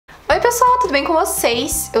pessoal, tudo bem com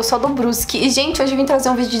vocês? Eu sou a Dobruski e, gente, hoje eu vim trazer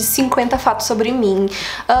um vídeo de 50 fatos sobre mim.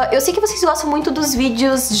 Eu sei que vocês gostam muito dos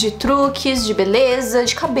vídeos de truques, de beleza,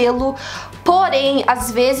 de cabelo, porém, às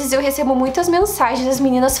vezes eu recebo muitas mensagens das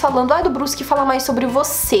meninas falando: ai, Dobruski, fala mais sobre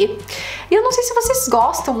você. E eu não sei se vocês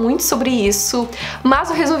gostam muito sobre isso, mas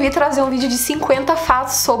eu resolvi trazer um vídeo de 50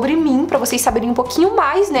 fatos sobre mim, pra vocês saberem um pouquinho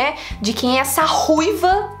mais, né, de quem é essa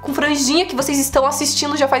ruiva com franjinha que vocês estão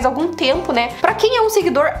assistindo já faz algum tempo, né? Pra quem é um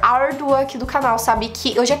seguidor árduo aqui do canal, sabe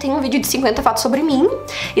que eu já tenho um vídeo de 50 fatos sobre mim,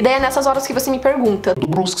 e daí é nessas horas que você me pergunta: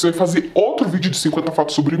 Dobruski, você vai fazer outro vídeo de 50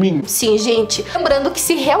 fatos sobre mim? Sim, gente. Lembrando que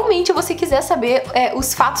se realmente você quiser saber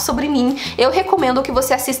os fatos sobre mim, eu recomendo que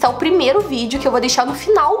você assista ao primeiro vídeo, que eu vou deixar no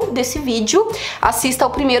final desse vídeo. Assista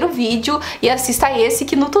ao primeiro vídeo e assista esse,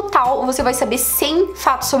 que no total você vai saber 100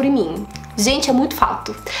 fatos sobre mim. Gente, é muito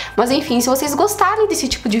fato. Mas enfim, se vocês gostarem desse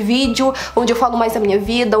tipo de vídeo, onde eu falo mais da minha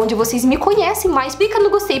vida, onde vocês me conhecem mais, clica no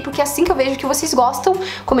gostei, porque assim que eu vejo que vocês gostam,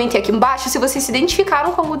 comentem aqui embaixo se vocês se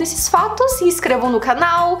identificaram com algum desses fatos, se inscrevam no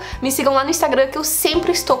canal, me sigam lá no Instagram, que eu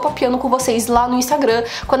sempre estou papeando com vocês lá no Instagram.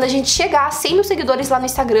 Quando a gente chegar a 100 mil seguidores lá no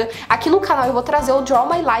Instagram, aqui no canal eu vou trazer o Draw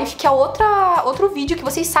My Life, que é outro vídeo que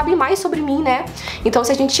vocês sabem mais sobre mim, né? Então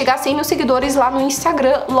se a gente chegar a 100 mil seguidores lá no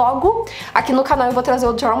Instagram, logo aqui no canal eu vou trazer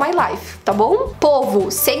o Draw My Life, tá bom?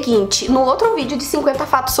 Povo, seguinte, no outro vídeo de 50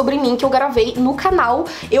 fatos sobre mim que eu gravei no canal,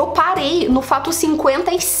 eu parei no fato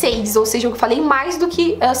 56, ou seja, eu falei mais do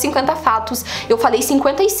que 50 fatos, eu falei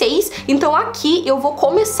 56, então aqui eu vou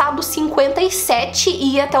começar do 57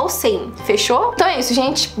 e ir até o 100, fechou? Então é isso,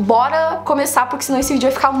 gente, bora começar, porque senão esse vídeo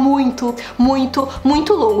vai ficar muito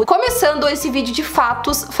longo. Começando esse vídeo de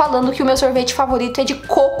fatos falando que o meu sorvete favorito é de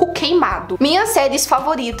coco queimado. Minhas séries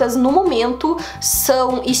favoritas no momento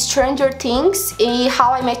são Stranger Things e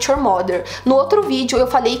How I Met Your Mother. No outro vídeo eu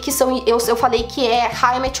falei que eu falei que é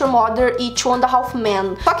How I Met Your Mother e Two and a Half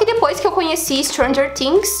Men. Só que depois que eu conheci Stranger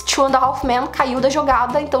Things, Two and a Half Men caiu da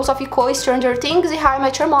jogada, então só ficou Stranger Things e How I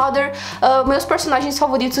Met Your Mother. Meus personagens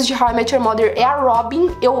favoritos de How I Met Your Mother é a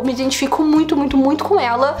Robin, eu me identifico muito com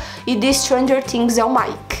ela, e de Stranger Things é o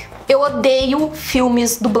Mike. Eu odeio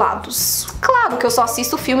filmes dublados. Claro que eu só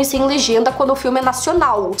assisto filme sem legenda quando o filme é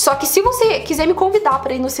nacional. Só que se você quiser me convidar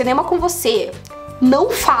pra ir no cinema com você, não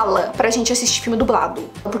fala pra gente assistir filme dublado,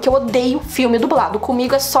 porque eu odeio filme dublado.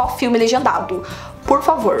 Comigo é só filme legendado. Por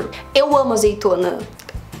favor. Eu amo azeitona.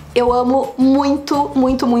 Eu amo muito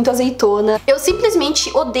azeitona. Eu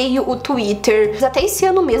simplesmente odeio o Twitter. Até esse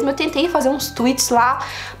ano mesmo eu tentei fazer uns tweets lá,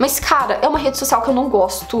 mas cara, é uma rede social que eu não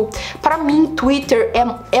gosto. Pra mim, Twitter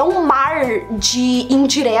é um mar de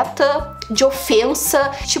indireta, de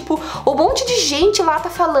ofensa. Tipo, um monte de gente lá tá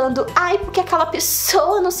falando: ai, porque aquela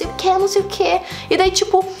pessoa não sei o que, não sei o que. E daí,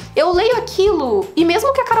 tipo, eu leio aquilo, e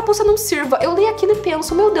mesmo que a carapuça não sirva, eu leio aquilo e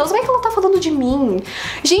penso: meu Deus, vai que ela tá falando de mim.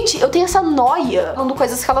 Gente, eu tenho essa noia falando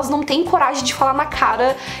coisas que elas não têm coragem de falar na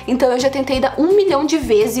cara. Então eu já tentei dar 1 milhão de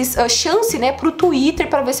vezes chance, né, pro Twitter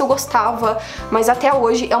pra ver se eu gostava, mas até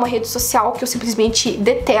hoje é uma rede social que eu simplesmente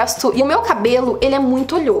detesto. E o meu cabelo, ele é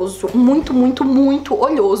muito oleoso, muito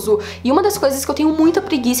oleoso. E uma das coisas que eu tenho muita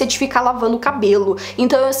preguiça é de ficar lavando o cabelo,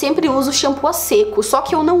 então eu sempre uso shampoo a seco, só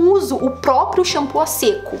que eu não uso o próprio shampoo a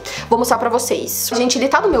seco. Vou mostrar pra vocês. Gente, ele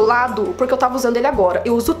tá do meu lado porque eu tava usando ele agora.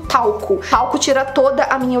 Eu uso talco. Talco tira toda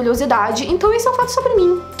a minha oleosidade, então esse é um fato sobre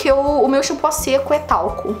mim, que o meu shampoo a seco é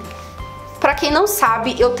talco. Pra quem não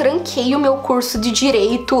sabe, eu tranquei o meu curso de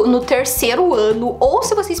Direito no 3º ano, ou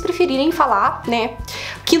se vocês preferirem falar, né,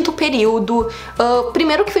 5º período.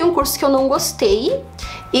 Primeiro que foi um curso que eu não gostei,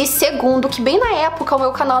 e segundo, que bem na época o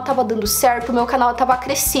meu canal tava dando certo, o meu canal tava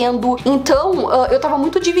crescendo, então eu tava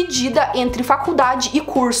muito dividida entre faculdade e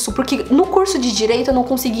curso, porque no curso de Direito eu não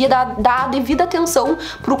conseguia dar a devida atenção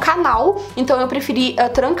pro canal, então eu preferi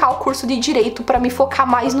trancar o curso de Direito pra me focar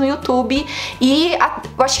mais no YouTube, e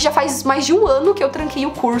eu acho que já faz mais de 1 ano que eu tranquei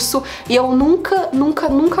o curso, e eu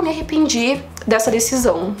nunca me arrependi dessa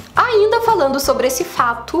decisão. Ainda falando sobre esse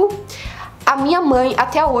fato, a minha mãe,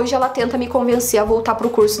 até hoje, ela tenta me convencer a voltar pro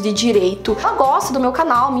curso de Direito. Ela gosta do meu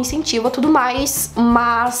canal, me incentiva, tudo mais,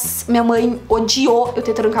 mas minha mãe odiou eu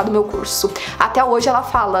ter trancado meu curso. Até hoje ela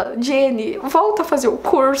fala: Jenny, volta a fazer o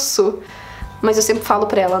curso. Mas eu sempre falo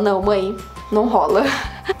pra ela: não, mãe, não rola.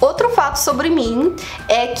 Outro fato sobre mim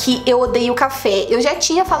é que eu odeio café. Eu já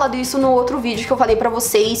tinha falado isso no outro vídeo que eu falei pra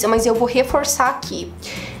vocês, mas eu vou reforçar aqui.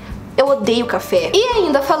 Eu odeio café. E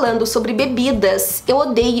ainda falando sobre bebidas, eu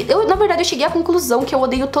odeio... na verdade, eu cheguei à conclusão que eu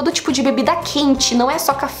odeio todo tipo de bebida quente, não é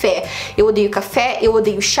só café. Eu odeio café, eu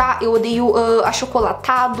odeio chá, eu odeio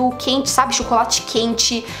achocolatado, quente, sabe? Chocolate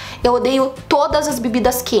quente. Eu odeio todas as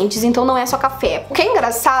bebidas quentes, então não é só café. O que é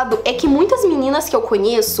engraçado é que muitas meninas que eu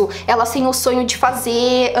conheço, elas têm o sonho de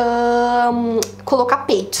fazer... colocar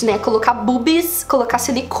peitos, né? Colocar boobies, colocar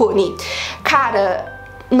silicone. Cara...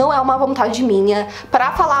 não é uma vontade minha.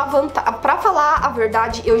 Pra falar a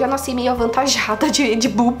verdade, eu já nasci meio avantajada de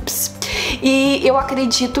boobs. E eu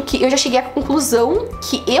acredito que... eu já cheguei à conclusão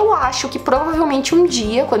que eu acho que provavelmente um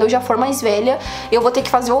dia, quando eu já for mais velha, eu vou ter que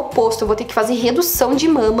fazer o oposto. Eu vou ter que fazer redução de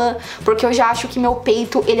mama, porque eu já acho que meu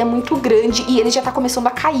peito, ele é muito grande e ele já tá começando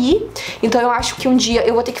a cair. Então eu acho que um dia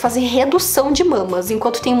eu vou ter que fazer redução de mamas.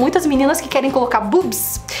 Enquanto tem muitas meninas que querem colocar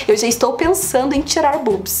boobs, eu já estou pensando em tirar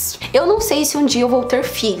boobs. Eu não sei se um dia eu vou ter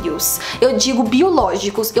filhos. Eu digo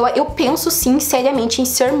biológicos. Eu penso sim seriamente em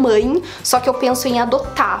ser mãe, só que eu penso em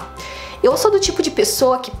adotar. Eu sou do tipo de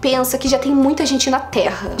pessoa que pensa que já tem muita gente na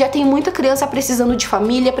Terra. Já tem muita criança precisando de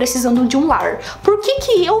família, precisando de um lar. Por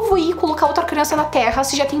que eu vou ir colocar outra criança na Terra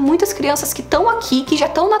se já tem muitas crianças que estão aqui, que já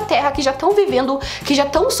estão na Terra, que já estão vivendo, que já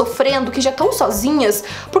estão sofrendo, que já estão sozinhas?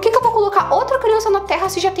 Por que eu vou colocar outra criança na Terra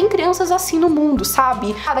se já tem crianças assim no mundo,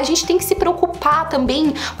 sabe? Cara, a gente tem que se preocupar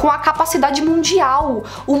também com a capacidade mundial.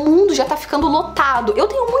 O mundo já tá ficando lotado. Eu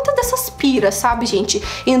tenho muitas dessas piras, sabe, gente?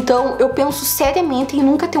 Então eu penso seriamente em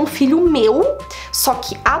nunca ter um filho meu, só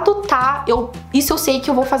que adotar, isso eu sei que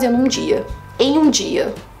eu vou fazer num dia. Em um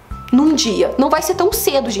dia. Num dia. Não vai ser tão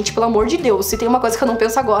cedo, gente, pelo amor de Deus. Se tem uma coisa que eu não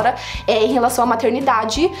penso agora é em relação à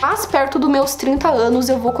maternidade, mas perto dos meus 30 anos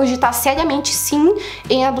eu vou cogitar seriamente sim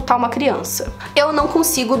em adotar uma criança. Eu não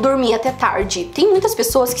consigo dormir até tarde. Tem muitas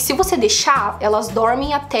pessoas que se você deixar, elas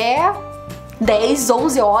dormem até 10,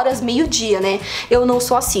 11 horas, meio-dia, né? Eu não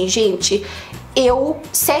sou assim, gente.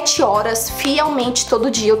 7 horas, fielmente, todo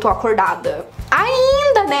dia eu tô acordada.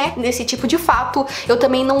 Ainda, né, nesse tipo de fato, eu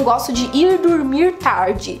também não gosto de ir dormir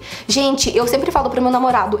tarde. Gente, eu sempre falo pro meu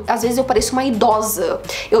namorado, às vezes eu pareço uma idosa.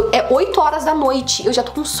 É 8 horas da noite, eu já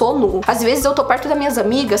tô com sono. Às vezes eu tô perto das minhas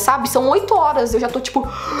amigas, sabe? São 8 horas, eu já tô tipo...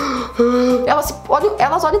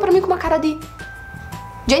 Elas olham pra mim com uma cara de...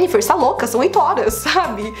 Jennifer, você tá louca? São 8 horas,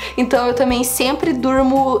 sabe? Então eu também sempre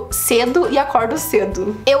durmo cedo e acordo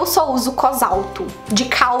cedo. Eu só uso cos alto, de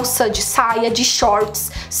calça, de saia, de shorts.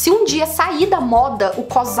 Se um dia sair da moda o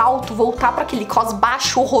cos alto, voltar pra aquele cos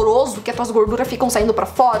baixo horroroso, que as tuas gorduras ficam saindo pra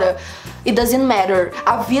fora, it doesn't matter.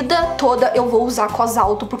 A vida toda eu vou usar cos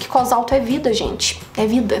alto, porque cos alto é vida, gente. É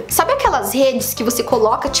vida. Sabe aquelas redes que você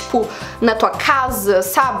coloca, tipo, na tua casa,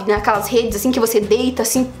 sabe? Naquelas redes, assim, que você deita,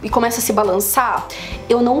 assim, e começa a se balançar?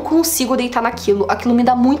 Eu não consigo deitar naquilo. Aquilo me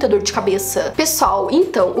dá muita dor de cabeça. Pessoal,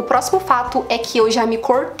 então, o próximo fato é que eu já me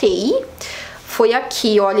cortei. Foi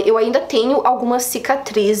aqui, olha, eu ainda tenho algumas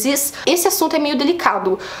cicatrizes. Esse assunto é meio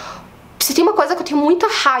delicado. Se tem uma coisa que eu tenho muita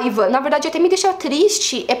raiva, na verdade até me deixa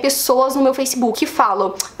triste, é pessoas no meu Facebook que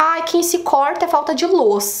falam: ai, quem se corta é falta de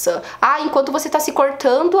louça. Ah, enquanto você tá se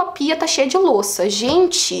cortando, a pia tá cheia de louça.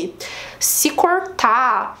 Gente, se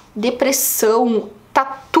cortar, depressão,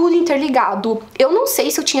 tá tudo interligado. Eu não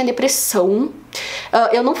sei se eu tinha depressão,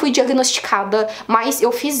 eu não fui diagnosticada, mas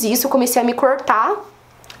eu fiz isso, eu comecei a me cortar.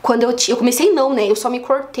 Quando eu comecei não, né? Eu só me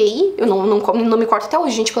cortei. Eu não me corto até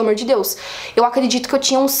hoje, gente, pelo amor de Deus. Eu acredito que eu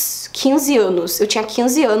tinha uns 15 anos. Eu tinha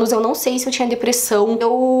 15 anos, eu não sei se eu tinha depressão.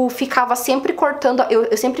 Eu ficava sempre cortando,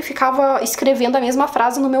 eu sempre ficava escrevendo a mesma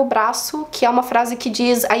frase no meu braço, que é uma frase que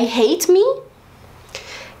diz I hate me.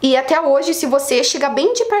 E até hoje, se você chegar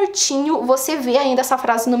bem de pertinho, você vê ainda essa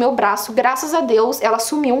frase no meu braço. Graças a Deus, ela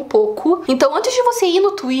sumiu um pouco. Então, antes de você ir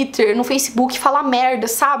no Twitter, no Facebook, falar merda,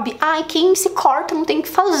 sabe? Ai, quem se corta não tem o que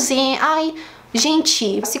fazer. Ai,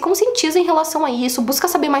 gente, se conscientiza em relação a isso. Busca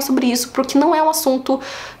saber mais sobre isso, porque não é um assunto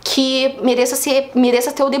que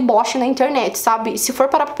mereça ter o deboche na internet, sabe? Se for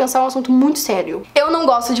parar pra pensar, é um assunto muito sério. Eu não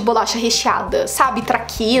gosto de bolacha recheada, sabe?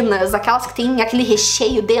 Traquinas, aquelas que tem aquele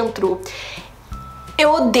recheio dentro.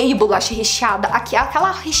 Eu odeio bolacha recheada.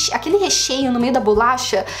 Aquele recheio no meio da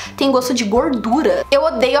bolacha tem gosto de gordura. Eu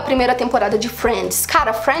odeio a primeira temporada de Friends.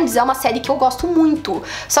 Cara, Friends é uma série que eu gosto muito.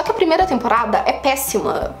 Só que a primeira temporada é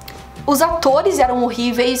péssima. Os atores eram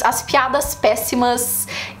horríveis, as piadas péssimas.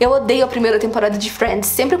 Eu odeio a primeira temporada de Friends.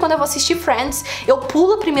 Sempre quando eu vou assistir Friends, eu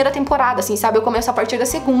pulo a primeira temporada, assim, sabe? Eu começo a partir da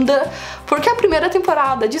segunda, porque a primeira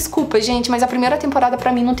temporada, desculpa, gente, mas a primeira temporada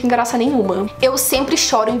pra mim não tem graça nenhuma. Eu sempre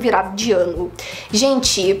choro em virada de ano.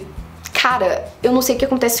 Gente, cara, eu não sei o que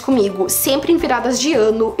acontece comigo. Sempre em viradas de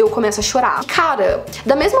ano eu começo a chorar. Cara,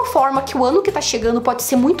 da mesma forma que o ano que tá chegando pode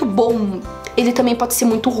ser muito bom, ele também pode ser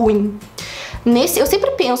muito ruim. Eu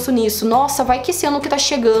sempre penso nisso, nossa, vai que esse ano que tá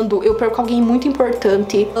chegando eu perco alguém muito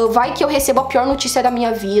importante, vai que eu recebo a pior notícia da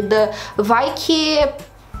minha vida, vai que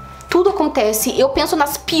tudo acontece. Eu penso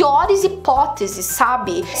nas piores hipóteses,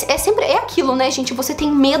 sabe? É aquilo, né, gente? Você tem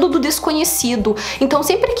medo do desconhecido. Então,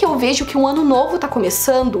 sempre que eu vejo que um ano novo tá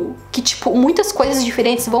começando, que, tipo, muitas coisas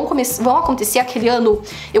diferentes vão acontecer aquele ano,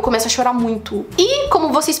 eu começo a chorar muito. E, como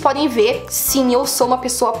vocês podem ver, sim, eu sou uma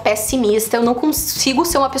pessoa pessimista. Eu não consigo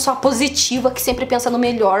ser uma pessoa positiva que sempre pensa no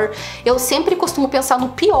melhor. Eu sempre costumo pensar no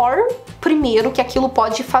pior primeiro que aquilo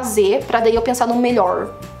pode fazer, pra daí eu pensar no melhor.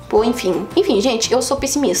 Ou enfim, gente, eu sou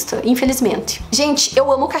pessimista, infelizmente. Gente,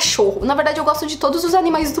 eu amo cachorro. Na verdade, eu gosto de todos os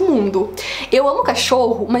animais do mundo. Eu amo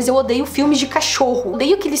cachorro, mas eu odeio filmes de cachorro.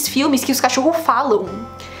 Odeio aqueles filmes que os cachorros falam.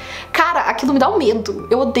 Cara, aquilo me dá um medo.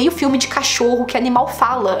 Eu odeio filme de cachorro que animal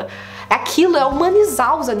fala. Aquilo é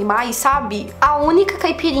humanizar os animais, sabe? A única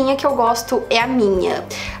caipirinha que eu gosto é a minha.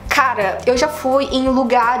 Cara, eu já fui em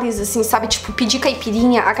lugares assim, sabe, tipo, pedir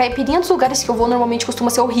caipirinha. A caipirinha dos lugares que eu vou normalmente costuma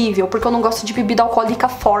ser horrível, porque eu não gosto de bebida alcoólica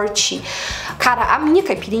forte. Cara, a minha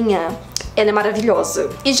caipirinha, ela é maravilhosa.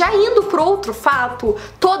 E já indo pro outro fato,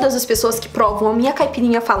 todas as pessoas que provam a minha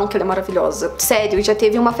caipirinha falam que ela é maravilhosa. Sério, já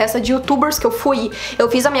teve uma festa de youtubers que eu fui, eu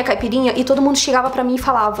fiz a minha caipirinha e todo mundo chegava pra mim e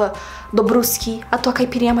falava: Dobruski, a tua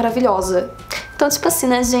caipirinha é maravilhosa. Então, tipo assim,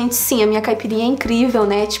 né, gente, sim, a minha caipirinha é incrível,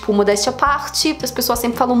 né, tipo, modéstia à parte, as pessoas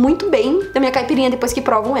sempre falam muito bem da minha caipirinha depois que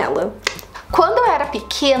provam ela. Quando eu era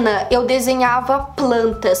pequena, eu desenhava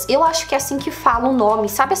plantas. Eu acho que é assim que fala o nome.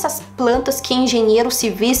 Sabe essas plantas que engenheiros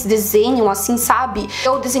civis desenham assim, sabe?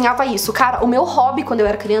 Eu desenhava isso. Cara, o meu hobby quando eu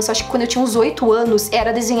era criança, acho que quando eu tinha uns 8 anos,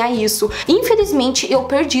 era desenhar isso. Infelizmente, eu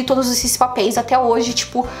perdi todos esses papéis até hoje,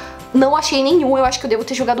 tipo... Não achei nenhum, eu acho que eu devo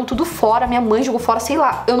ter jogado tudo fora, minha mãe jogou fora, sei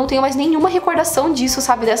lá. Eu não tenho mais nenhuma recordação disso,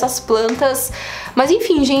 sabe, dessas plantas. Mas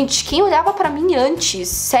enfim, gente, quem olhava pra mim antes,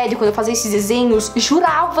 sério, quando eu fazia esses desenhos,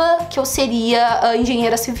 jurava que eu seria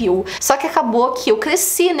engenheira civil. Só que acabou que eu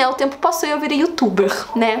cresci, né, o tempo passou e eu virei youtuber,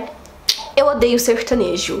 né. Eu odeio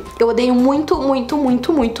sertanejo. Eu odeio muito, muito,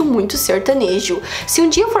 muito, muito, muito sertanejo. Se um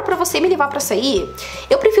dia for pra você me levar pra sair,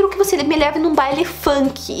 eu prefiro que você me leve num baile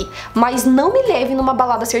funk, mas não me leve numa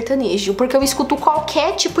balada sertanejo, porque eu escuto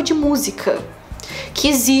qualquer tipo de música que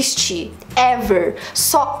existe, ever.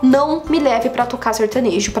 Só não me leve pra tocar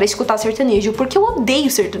sertanejo, pra escutar sertanejo, porque eu odeio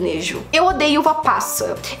sertanejo. Eu odeio uva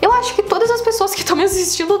passa. Eu acho que todas as pessoas que estão me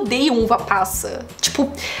assistindo odeiam uva passa. Tipo,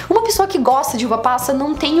 uma pessoa que gosta de uva passa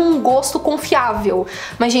não tem um gosto confiável.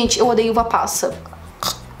 Mas, gente, eu odeio uva passa.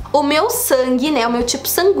 O meu sangue, né, o meu tipo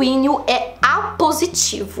sanguíneo é A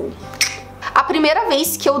positivo. A primeira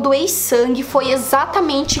vez que eu doei sangue foi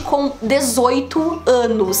exatamente com 18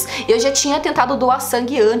 anos. Eu já tinha tentado doar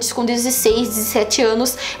sangue antes, com 16, 17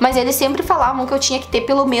 anos, mas eles sempre falavam que eu tinha que ter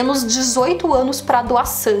pelo menos 18 anos pra doar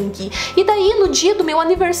sangue. E daí, no dia do meu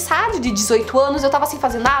aniversário de 18 anos, eu tava sem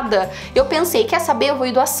fazer nada, eu pensei, quer saber, eu vou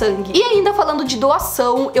ir doar sangue. E ainda falando de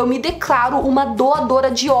doação, eu me declaro uma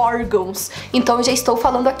doadora de órgãos. Então eu já estou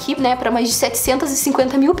falando aqui, né, pra mais de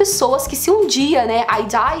 750 mil pessoas que se um dia, né, I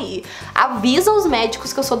die, avisa os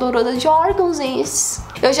médicos que eu sou doadora de órgãos, hein?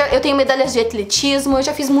 Eu tenho medalhas de atletismo, eu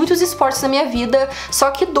já fiz muitos esportes na minha vida,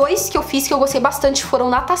 só que 2 que eu fiz que eu gostei bastante foram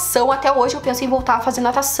natação. Até hoje eu penso em voltar a fazer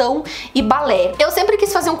natação e balé. Eu sempre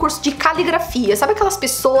quis fazer um curso de caligrafia. Sabe aquelas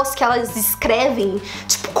pessoas que elas escrevem,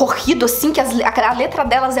 tipo, corrido assim, que a letra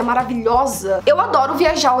delas é maravilhosa? Eu adoro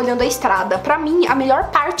viajar olhando a estrada. Pra mim, a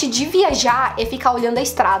melhor parte de viajar é ficar olhando a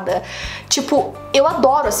estrada. Tipo, eu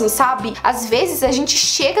adoro, assim, sabe? Às vezes a gente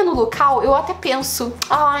chega no local, eu até penso,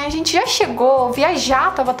 ai, a gente já chegou,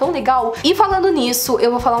 viajar tava tão legal. E falando nisso,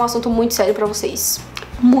 eu vou falar um assunto muito sério pra vocês.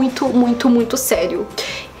 Muito, muito, muito sério.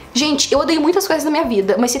 Gente, eu odeio muitas coisas na minha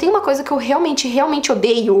vida, mas se tem uma coisa que eu realmente, realmente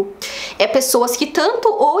odeio, é pessoas que tanto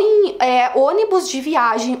ou em ônibus de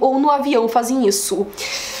viagem ou no avião fazem isso.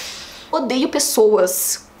 Odeio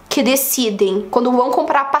pessoas que decidem, quando vão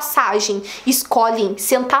comprar passagem, escolhem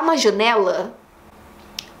sentar na janela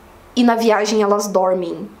e na viagem elas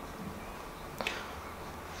dormem.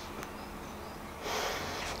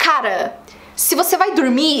 Cara, se você vai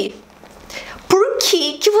dormir, por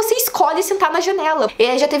que você escolhe sentar na janela?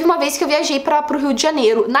 Já teve uma vez que eu viajei pro Rio de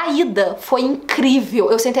Janeiro. Na ida, foi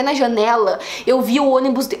incrível. Eu sentei na janela, eu vi o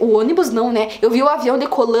ônibus... O ônibus não, né? Eu vi o avião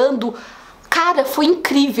decolando. Cara, foi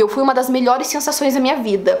incrível. Foi uma das melhores sensações da minha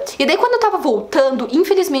vida. E daí, quando eu tava voltando,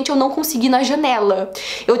 infelizmente, eu não consegui ir na janela.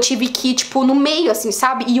 Eu tive que ir, tipo, no meio, assim,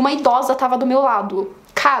 sabe? E uma idosa tava do meu lado.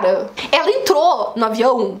 Cara, ela entrou no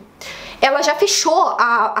avião... Ela já fechou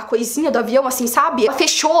a coisinha do avião, assim, sabe? Ela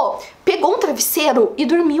fechou, pegou um travesseiro e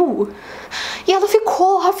dormiu. E ela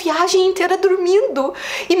ficou a viagem inteira dormindo.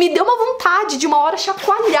 E me deu uma vontade de uma hora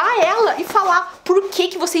chacoalhar ela e falar: por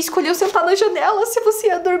que você escolheu sentar na janela se você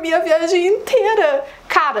ia dormir a viagem inteira?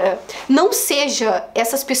 Cara, não seja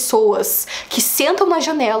essas pessoas que sentam na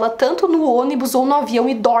janela, tanto no ônibus ou no avião,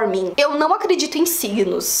 e dormem. Eu não acredito em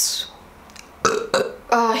signos.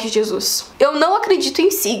 Ai, Jesus. Eu não acredito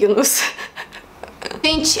em signos.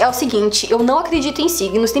 Gente, é o seguinte, eu não acredito em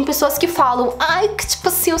signos. Tem pessoas que falam: ai, que tipo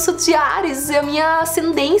assim, eu sou de Áries e a minha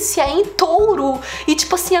ascendência é em Touro. E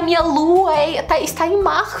tipo assim, a minha lua está em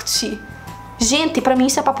Marte. Gente, pra mim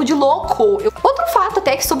isso é papo de louco. Outro fato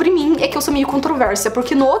até que sobre mim é que eu sou meio controversa,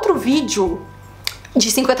 porque no outro vídeo de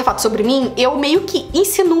 50 fatos sobre mim, eu meio que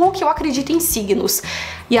insinuo que eu acredito em signos.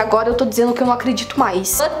 E agora eu tô dizendo que eu não acredito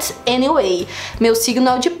mais. But anyway, meu signo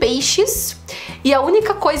é o de peixes. E a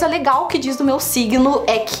única coisa legal que diz do meu signo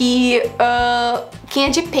é que quem é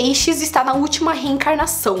de peixes está na última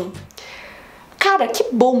reencarnação. Cara, que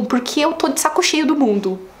bom, porque eu tô de saco cheio do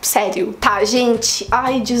mundo. Sério. Tá, gente.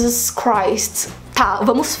 Ai, Jesus Christ. Tá,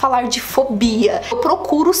 vamos falar de fobia. Eu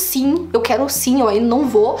procuro sim, eu quero sim, eu ainda não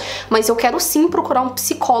vou, mas eu quero sim procurar um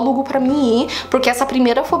psicólogo pra mim ir, porque essa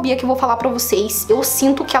primeira fobia que eu vou falar pra vocês, eu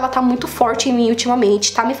sinto que ela tá muito forte em mim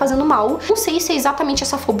ultimamente, tá me fazendo mal. Não sei se é exatamente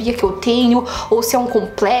essa fobia que eu tenho, ou se é um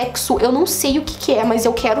complexo, eu não sei o que é, mas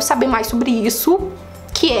eu quero saber mais sobre isso,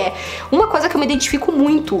 que é uma coisa que eu me identifico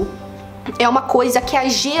muito. É uma coisa que a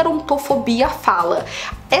gerontofobia fala.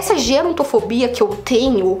 Essa gerontofobia que eu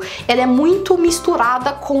tenho, ela é muito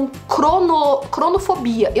misturada com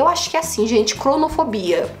cronofobia. Eu acho que é assim, gente,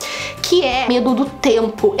 cronofobia, que é medo do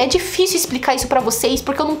tempo. É difícil explicar isso pra vocês,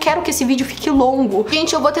 porque eu não quero que esse vídeo fique longo.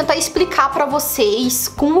 Gente, eu vou tentar explicar pra vocês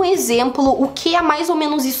com um exemplo o que é mais ou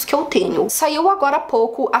menos isso que eu tenho. Saiu agora há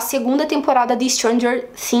pouco a segunda temporada de Stranger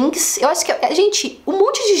Things. Eu acho que, gente, um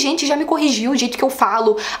monte de gente já me corrigiu o jeito que eu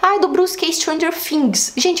falo. Ai, do Bruce K. Stranger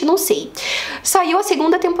Things. Gente, não sei. Saiu a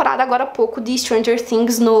segunda temporada agora há pouco de Stranger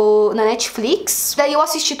Things na Netflix. Daí eu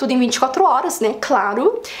assisti tudo em 24 horas, né?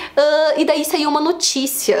 Claro. E daí saiu uma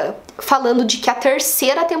notícia falando de que a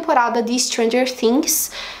terceira temporada de Stranger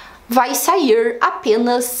Things vai sair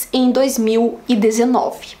apenas em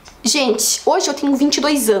 2019. Gente, hoje eu tenho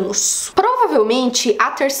 22 anos. Provavelmente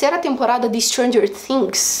a terceira temporada de Stranger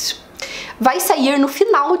Things vai sair no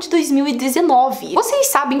final de 2019. Vocês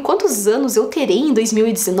sabem quantos anos eu terei em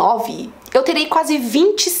 2019? Eu terei quase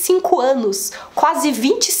 25 anos. Quase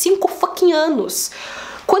 25 fucking anos.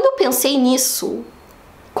 Quando eu pensei nisso,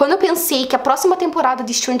 quando eu pensei que a próxima temporada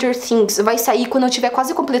de Stranger Things vai sair quando eu estiver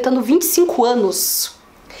quase completando 25 anos,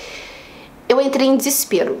 eu entrei em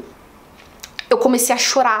desespero. Eu comecei a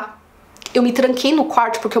chorar. Eu me tranquei no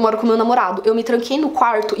quarto, porque eu moro com meu namorado. Eu me tranquei no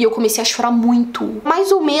quarto e eu comecei a chorar muito. Mais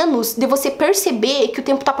ou menos de você perceber que o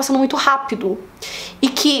tempo tá passando muito rápido. E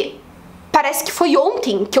que parece que foi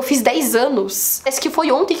ontem que eu fiz 10 anos. Parece que foi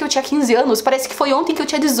ontem que eu tinha 15 anos. Parece que foi ontem que eu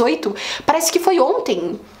tinha 18. Parece que foi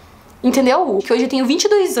ontem. Entendeu? Que hoje eu tenho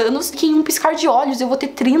 22 anos e que em um piscar de olhos eu vou ter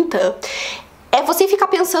 30. É você ficar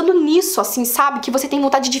pensando nisso, assim, sabe? Que você tem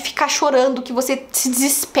vontade de ficar chorando, que você se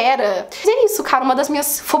desespera. Mas é isso, cara, uma das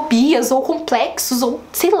minhas fobias, ou complexos, ou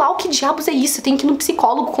sei lá o que diabos é isso. Eu tenho que ir no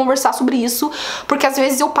psicólogo conversar sobre isso, porque às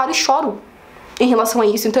vezes eu paro e choro em relação a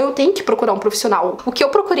isso. Então eu tenho que procurar um profissional. O que eu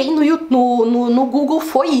procurei no Google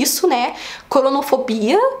foi isso, né?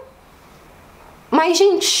 Cronofobia. Mas,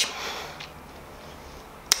 gente,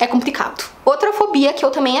 é complicado. Outra fobia que eu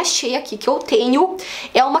também achei aqui, que eu tenho,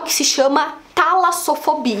 é uma que se chama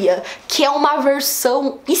talassofobia, que é uma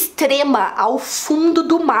aversão extrema ao fundo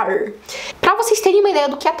do mar. Pra vocês terem uma ideia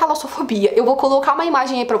do que é talassofobia, eu vou colocar uma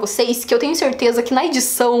imagem aí pra vocês, que eu tenho certeza que na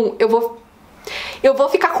edição eu vou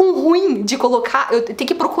ficar com ruim de colocar, eu tenho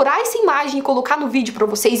que procurar essa imagem e colocar no vídeo pra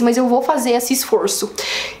vocês, mas eu vou fazer esse esforço.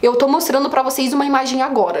 Eu tô mostrando pra vocês uma imagem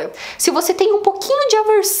agora. Se você tem um pouquinho de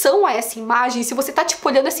aversão a essa imagem, se você tá tipo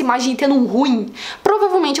olhando essa imagem e tendo um ruim,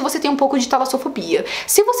 provavelmente você tem um pouco de talassofobia.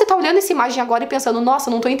 Se você tá olhando essa imagem agora e pensando,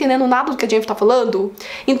 nossa, não tô entendendo nada do que a Jennifer tá falando,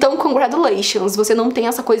 então congratulations, você não tem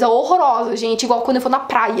essa coisa horrorosa, gente, igual quando eu for na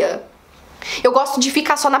praia. Eu gosto de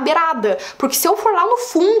ficar só na beirada, porque se eu for lá no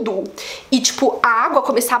fundo e, tipo, a água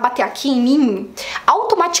começar a bater aqui em mim,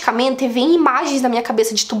 automaticamente vem imagens na minha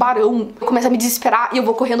cabeça de tubarão. Eu começo a me desesperar e eu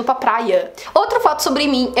vou correndo pra praia. Outro fato sobre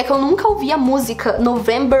mim é que eu nunca ouvi a música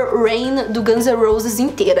November Rain do Guns N' Roses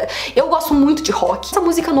inteira. Eu gosto muito de rock. Essa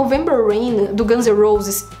música November Rain do Guns N'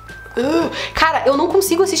 Roses, Cara, eu não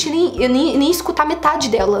consigo assistir nem escutar metade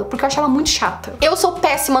dela, porque eu acho ela muito chata. Eu sou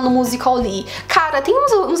péssima no Musical.ly. Cara, tem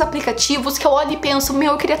uns aplicativos que eu olho e penso,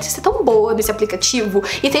 meu, eu queria ser tão boa nesse aplicativo.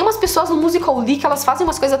 E tem umas pessoas no Musical.ly que elas fazem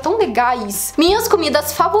umas coisas tão legais. Minhas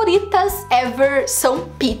comidas favoritas ever são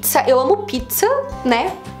pizza. Eu amo pizza,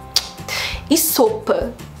 né? E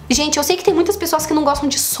sopa. Gente, eu sei que tem muitas pessoas que não gostam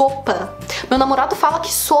de sopa. Meu namorado fala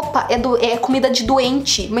que sopa é comida de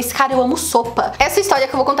doente, mas cara, eu amo sopa. Essa história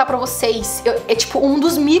que eu vou contar pra vocês é tipo um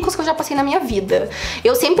dos micos que eu já passei na minha vida.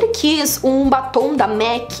 Eu sempre quis um batom da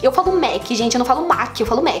MAC. Eu falo MAC, gente, eu não falo MAC, eu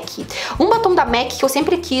falo MAC. Um batom da MAC que eu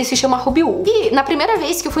sempre quis se chama Ruby Woo. E na primeira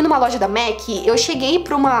vez que eu fui numa loja da MAC, eu cheguei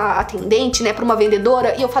pra uma atendente, né, pra uma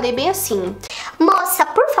vendedora, e eu falei bem assim: moça,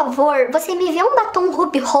 por favor, você me vê um batom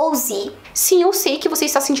Ruby Rose? Sim, eu sei que você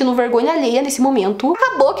está sentindo vergonha alheia nesse momento.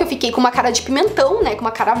 Acabou que eu fiquei com uma cara de pimentão, né? Com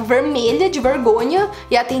uma cara vermelha de vergonha.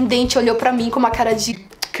 E a atendente olhou pra mim com uma cara de...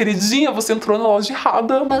 Queridinha, você entrou na loja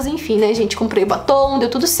errada. Mas enfim, né, gente? Comprei batom, deu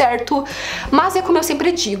tudo certo. Mas é como eu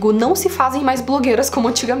sempre digo, não se fazem mais blogueiras como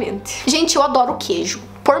antigamente. Gente, eu adoro queijo.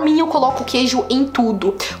 Por mim, eu coloco queijo em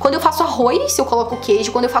tudo. Quando eu faço arroz, eu coloco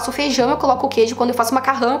queijo. Quando eu faço feijão, eu coloco queijo. Quando eu faço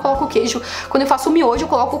macarrão, eu coloco queijo. Quando eu faço miojo, eu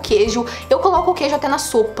coloco queijo. Eu coloco queijo até na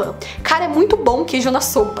sopa. Cara, é muito bom queijo na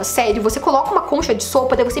sopa, sério. Você coloca uma concha de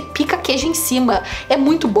sopa, daí você pica queijo em cima. É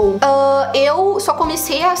muito bom. Eu só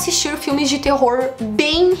comecei a assistir filmes de terror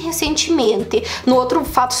bem recentemente. No outro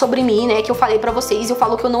fato sobre mim, né, que eu falei pra vocês, eu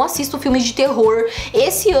falo que eu não assisto filmes de terror.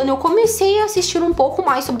 Esse ano eu comecei a assistir um pouco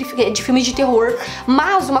mais de filmes de terror,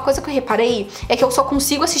 mas uma coisa que eu reparei é que eu só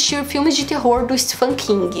consigo assistir filmes de terror do Stephen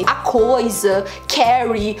King. A Coisa,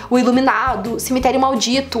 Carrie, O Iluminado, Cemitério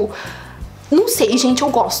Maldito. Não sei, gente, eu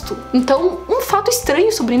gosto. Então, um fato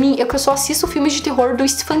estranho sobre mim é que eu só assisto filmes de terror do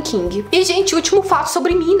Stephen King. E, gente, o último fato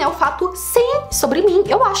sobre mim, né, o fato 100 sobre mim,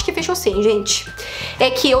 eu acho que fechou 100, gente. É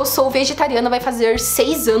que eu sou vegetariana, vai fazer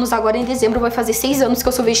 6 anos, agora em dezembro vai fazer 6 anos que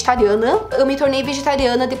eu sou vegetariana. Eu me tornei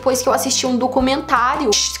vegetariana depois que eu assisti um documentário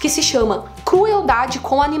que se chama Crueldade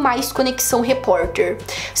com Animais Conexão Repórter.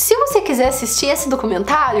 Se você quiser assistir esse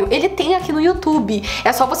documentário, ele tem aqui no YouTube.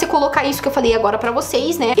 É só você colocar isso que eu falei agora pra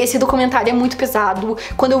vocês, né? Esse documentário é muito pesado.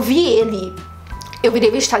 Quando eu vi ele, eu virei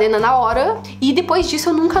vegetariana na hora. E depois disso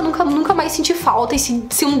eu nunca mais senti falta. E se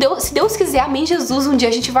Deus quiser, amém Jesus, um dia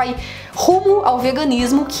a gente vai rumo ao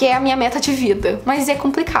veganismo, que é a minha meta de vida. Mas é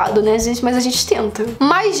complicado, né, gente? Mas a gente tenta.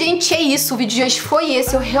 Mas, gente, é isso. O vídeo de hoje foi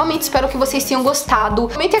esse. Eu realmente espero que vocês tenham gostado.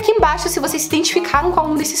 Comentem aqui embaixo se vocês se identificaram com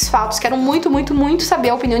algum desses fatos. Quero muito, muito, muito saber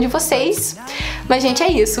a opinião de vocês. Mas, gente,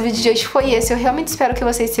 é isso. O vídeo de hoje foi esse. Eu realmente espero que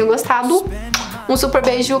vocês tenham gostado. Um super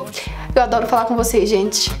beijo. Eu adoro falar com vocês,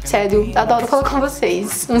 gente. Sério, adoro falar com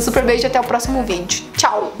vocês. Um super beijo e até o próximo vídeo.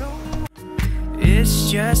 Tchau!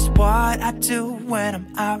 It's just what I do when I'm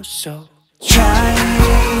out, so try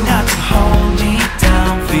not to hold me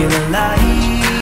down, feel alive.